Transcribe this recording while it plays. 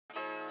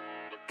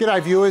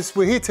G'day viewers,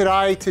 we're here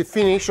today to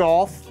finish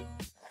off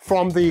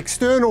from the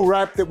external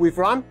wrap that we've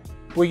run.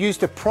 We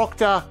used a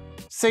Proctor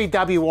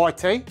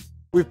CW.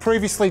 We've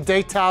previously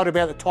detailed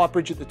about the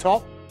tightBRIDGE at the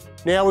top.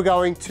 Now we're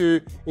going to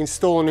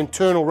install an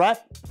internal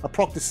wrap, a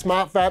Proctor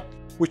SMARTVAP,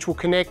 which will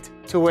connect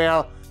to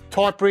our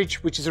tightBRIDGE,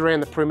 which is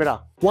around the perimeter.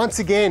 Once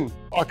again,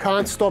 I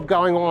can't stop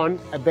going on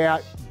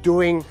about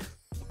doing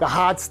the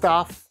hard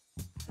stuff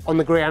on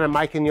the ground and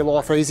making your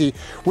life easy.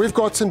 We've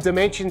got some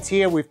dimensions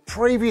here. We've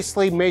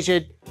previously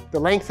measured the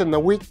length and the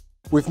width.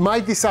 We've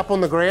made this up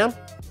on the ground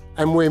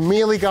and we're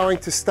merely going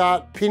to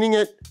start pinning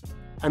it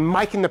and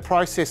making the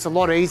process a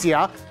lot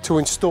easier to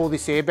install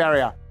this air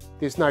barrier.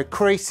 There's no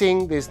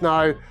creasing, there's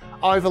no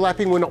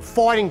overlapping, we're not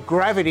fighting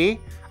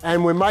gravity,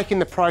 and we're making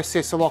the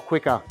process a lot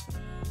quicker.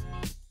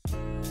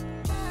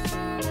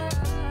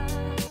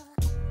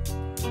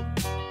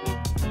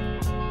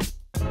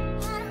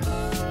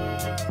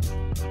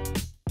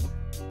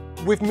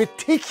 We've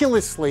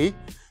meticulously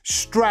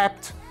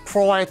strapped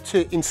prior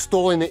to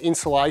installing the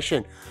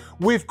insulation.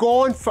 We've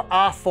gone for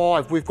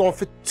R5, we've gone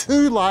for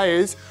 2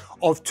 layers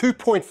of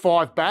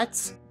 2.5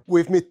 batts.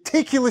 We've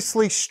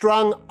meticulously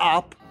strung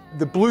up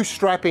the blue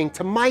strapping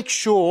to make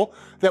sure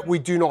that we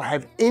do not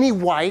have any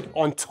weight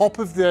on top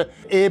of the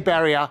air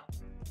barrier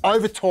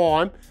over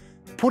time,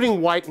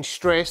 putting weight and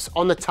stress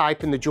on the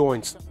tape and the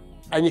joints.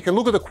 And you can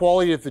look at the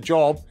quality of the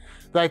job.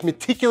 They've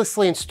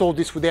meticulously installed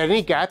this without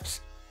any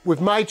gaps. We've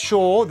made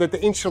sure that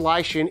the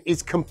insulation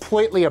is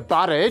completely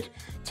abutted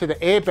to the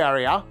air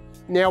barrier.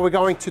 Now we're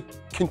going to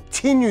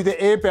continue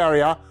the air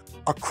barrier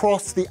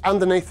across the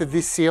underneath of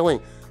this ceiling.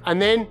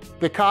 And then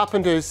the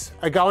carpenters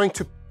are going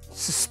to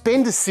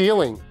suspend a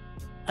ceiling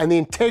and the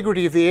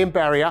integrity of the air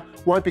barrier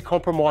won't be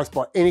compromised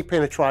by any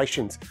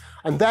penetrations.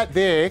 And that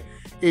there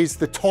is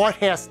the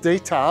tightHOUSE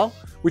detail,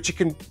 which you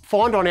can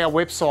find on our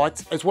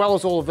websites, as well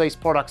as all of these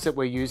products that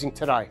we're using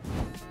today.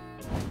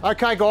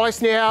 Okay guys,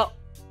 now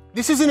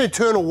this is an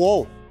internal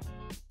wall,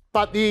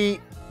 but the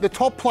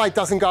top plate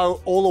doesn't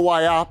go all the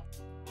way up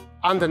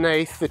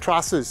underneath the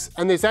trusses.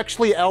 And there's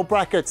actually L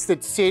brackets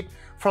that sit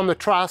from the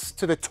truss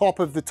to the top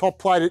of the top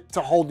plate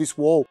to hold this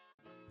wall.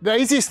 The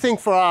easiest thing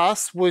for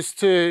us was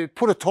to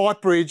put a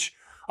tightBRIDGE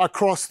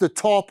across the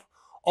top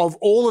of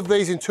all of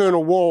these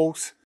internal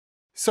walls.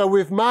 So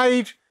we've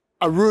made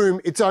a room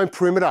its own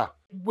perimeter.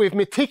 We've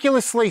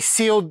meticulously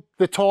sealed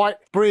the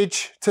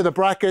tightBRIDGE to the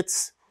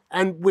brackets,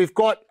 and we've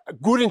got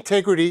good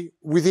integrity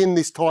within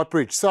this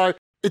tightBRIDGE. So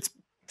it's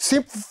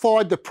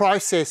simplified the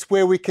process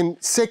where we can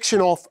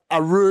section off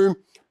a room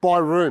by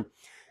room,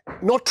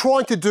 not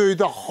trying to do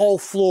the whole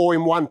floor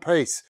in one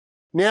piece.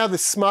 Now the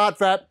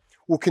SMARTVAP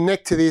will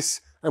connect to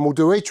this and we'll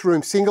do each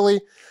room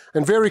singly.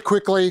 And very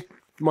quickly,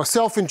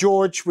 myself and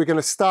George, we're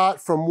gonna start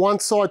from one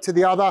side to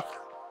the other.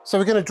 So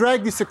we're gonna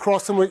drag this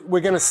across and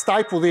we're gonna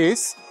staple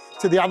this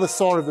to the other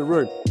side of the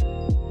room.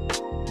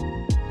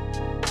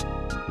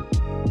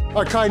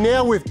 Okay,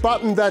 now we've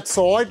buttoned that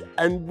side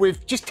and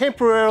we've just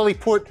temporarily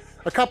put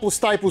a couple of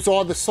staples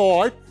either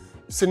side.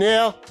 So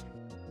now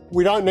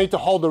we don't need to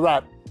hold the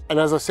wrap. And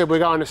as I said, we're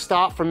going to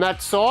start from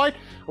that side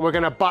and we're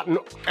going to button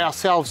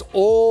ourselves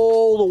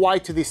all the way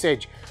to this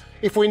edge.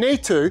 If we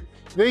need to,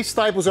 these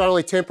staples are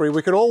only temporary.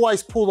 We can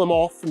always pull them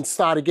off and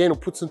start again or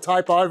put some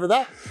tape over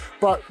that.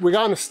 But we're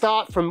going to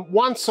start from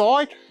one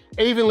side,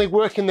 evenly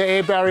working the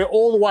air barrier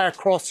all the way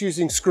across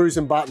using screws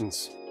and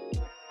buttons.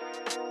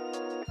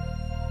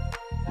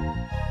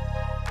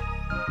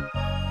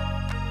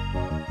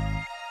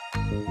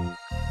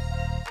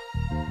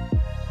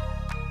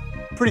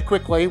 Pretty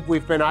quickly,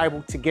 we've been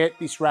able to get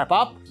this wrap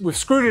up. We've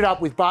screwed it up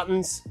with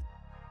buttons.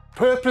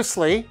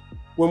 Purposely,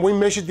 when we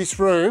measured this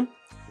room,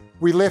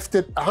 we left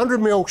it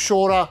 100 mil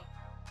shorter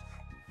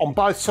on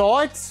both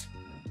sides.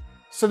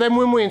 So then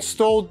when we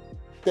installed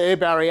the air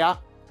barrier,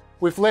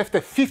 we've left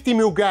a 50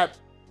 mil gap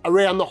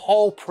around the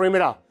whole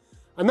perimeter.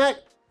 And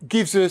that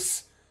gives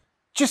us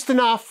just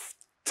enough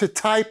to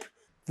tape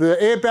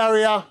the air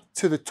barrier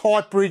to the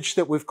tightBRIDGE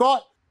that we've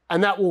got,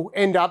 and that will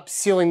end up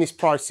sealing this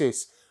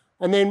process.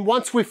 And then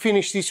once we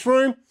finish this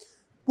room,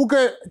 we'll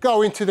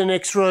go into the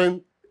next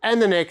room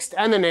and the next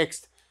and the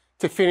next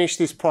to finish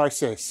this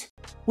process.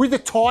 With the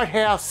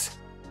tightHOUSE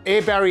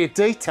air barrier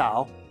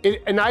detail,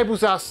 it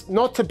enables us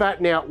not to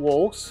batten out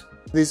walls.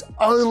 There's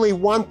only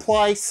one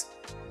place,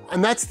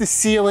 and that's the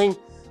ceiling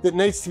that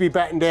needs to be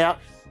battened out.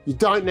 You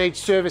don't need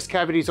service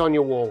cavities on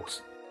your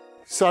walls.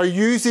 So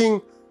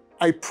using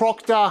a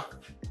Proctor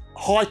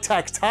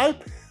high-tack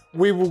tape,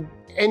 we will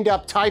end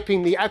up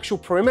taping the actual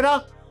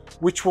perimeter,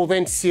 which will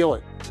then seal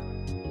it.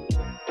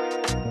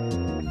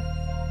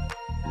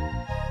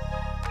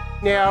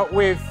 Now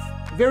we've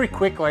very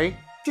quickly,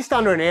 just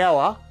under an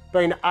hour,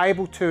 been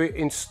able to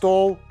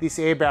install this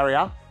air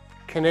barrier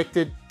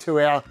connected to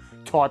our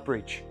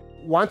tightBRIDGE.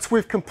 Once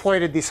we've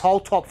completed this whole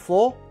top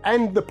floor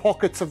and the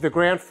pockets of the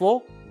ground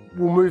floor,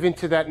 we'll move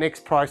into that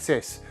next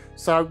process.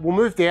 So we'll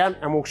move down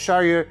and we'll show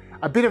you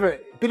a bit of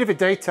a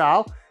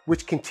detail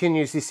which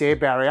continues this air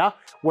barrier,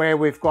 where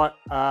we've got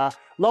a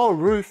lower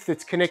roof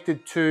that's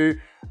connected to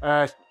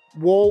a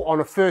wall on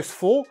a first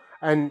floor,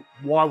 and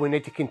why we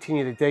need to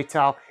continue the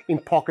detail in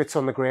pockets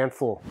on the ground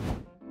floor.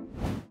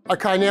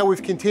 Okay, now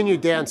we've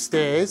continued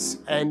downstairs,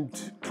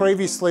 and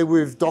previously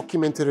we've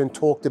documented and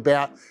talked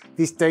about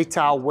this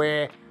detail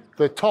where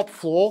the top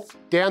floor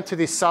down to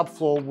this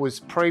subfloor was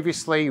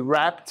previously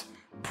wrapped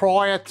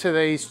prior to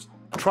these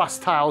truss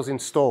tails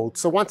installed.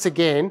 So once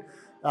again,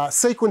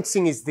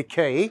 sequencing is the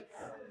key,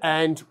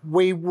 and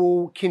we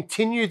will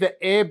continue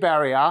the air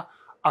barrier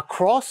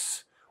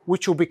across,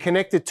 which will be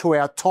connected to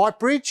our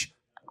tightBRIDGE,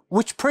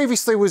 which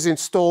previously was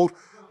installed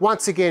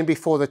once again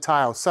before the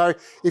tail. So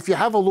if you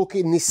have a look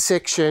in this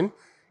section,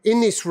 in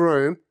this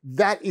room,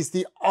 that is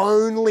the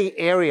only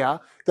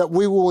area that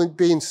we will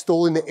be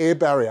installing the air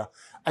barrier.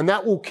 And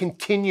that will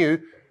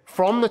continue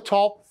from the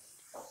top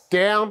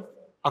down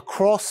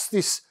across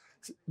this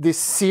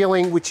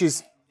ceiling, which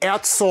is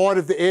outside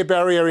of the air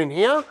barrier in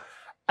here,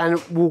 and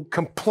it will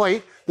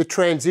complete the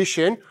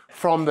transition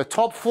from the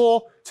top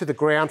floor to the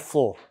ground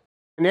floor.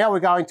 Now we're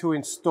going to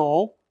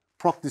install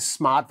Proctor's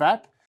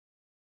SMARTVAP.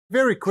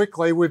 Very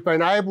quickly, we've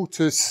been able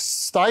to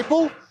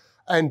staple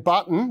and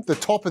button the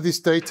top of this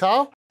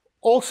detail.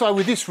 Also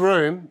with this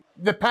room,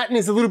 the pattern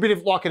is a little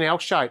bit like an L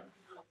shape,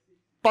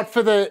 but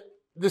for the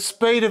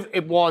speed of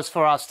it was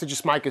for us to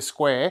just make a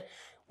square,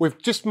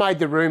 we've just made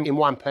the room in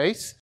one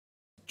piece.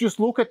 Just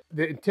look at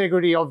the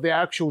integrity of the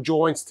actual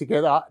joints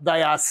together.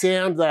 They are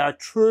sound, they are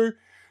true.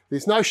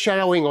 There's no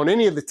shadowing on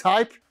any of the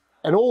tape.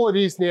 And all it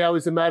is now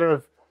is a matter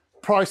of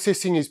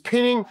processing is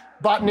pinning,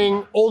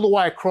 buttoning all the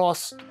way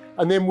across,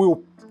 and then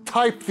we'll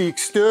tape the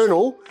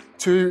external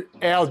to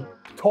our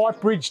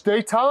tightBRIDGE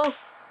detail.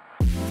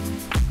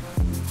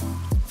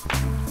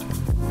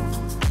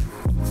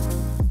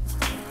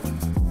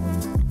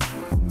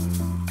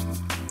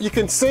 You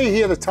can see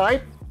here the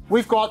tape.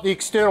 We've got the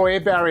external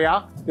air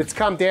barrier that's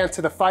come down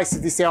to the face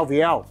of this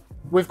LVL.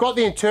 We've got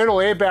the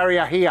internal air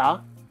barrier here,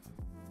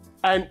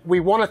 and we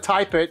want to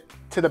tape it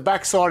to the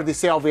back side of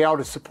this LVL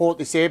to support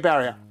this air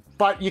barrier.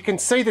 But you can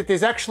see that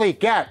there's actually a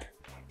gap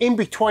in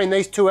between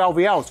these two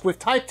LVLs. We've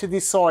taped to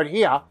this side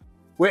here.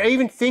 We're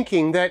even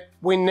thinking that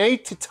we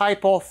need to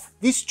tape off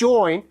this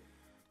joint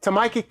to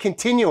make it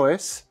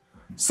continuous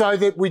so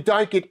that we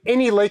don't get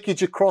any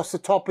leakage across the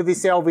top of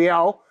this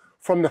LVL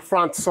from the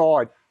front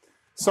side.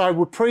 So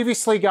we're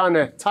previously going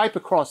to tape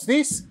across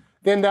this,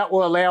 then that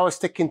will allow us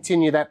to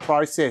continue that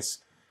process.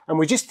 And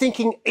we're just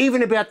thinking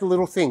even about the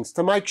little things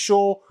to make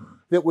sure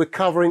that we're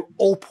covering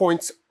all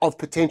points of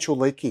potential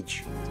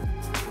leakage.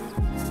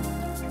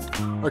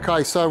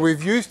 Okay, so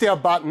we've used our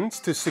buttons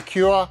to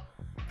secure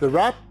the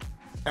wrap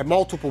at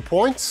multiple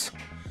points,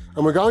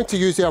 and we're going to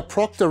use our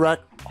Proctor Rack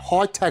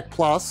High-Tack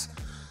Plus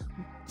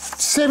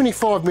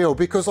 75mm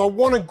because I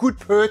want a good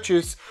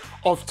purchase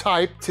of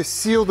tape to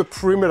seal the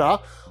perimeter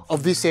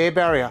of this air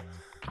barrier.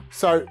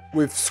 So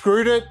we've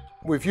screwed it,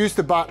 we've used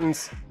the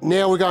buttons,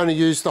 now we're going to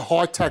use the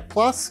High-Tack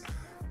Plus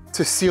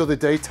to seal the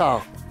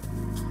detail.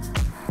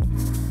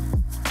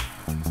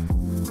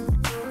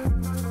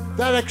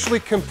 That actually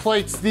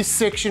completes this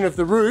section of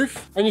the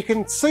roof, and you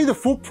can see the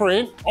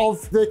footprint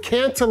of the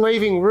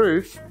cantilever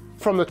roof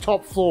from the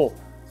top floor.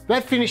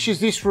 That finishes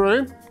this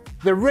room.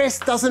 The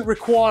rest doesn't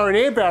require an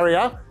air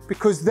barrier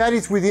because that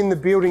is within the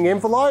building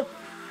envelope,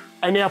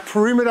 and our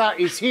perimeter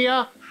is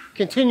here,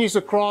 continues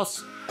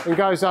across and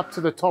goes up to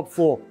the top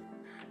floor.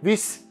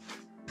 This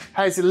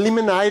has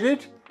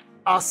eliminated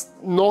us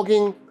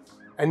nogging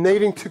and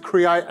needing to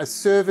create a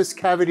service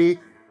cavity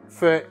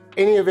for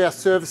any of our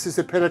services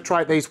that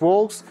penetrate these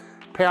walls.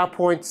 Power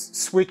points,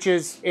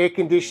 switches, air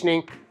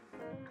conditioning,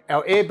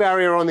 our air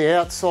barrier on the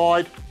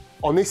outside.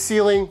 On this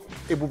ceiling,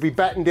 it will be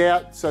battened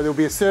out, so there'll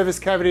be a service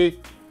cavity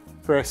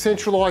for a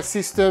centralized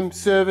system,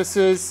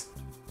 services,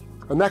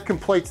 and that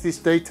completes this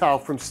detail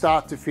from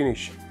start to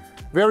finish.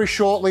 Very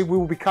shortly, we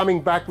will be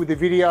coming back with a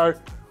video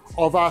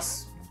of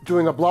us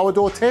doing a blower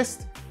door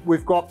test.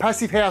 We've got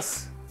Passive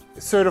House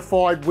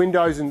certified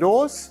windows and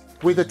doors.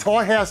 With a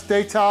tightHOUSE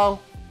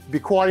detail, it'll be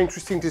quite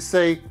interesting to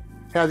see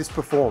how this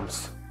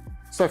performs.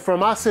 So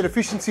from us at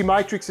Efficiency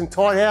Matrix and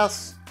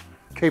tightHOUSE,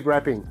 keep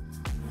wrapping.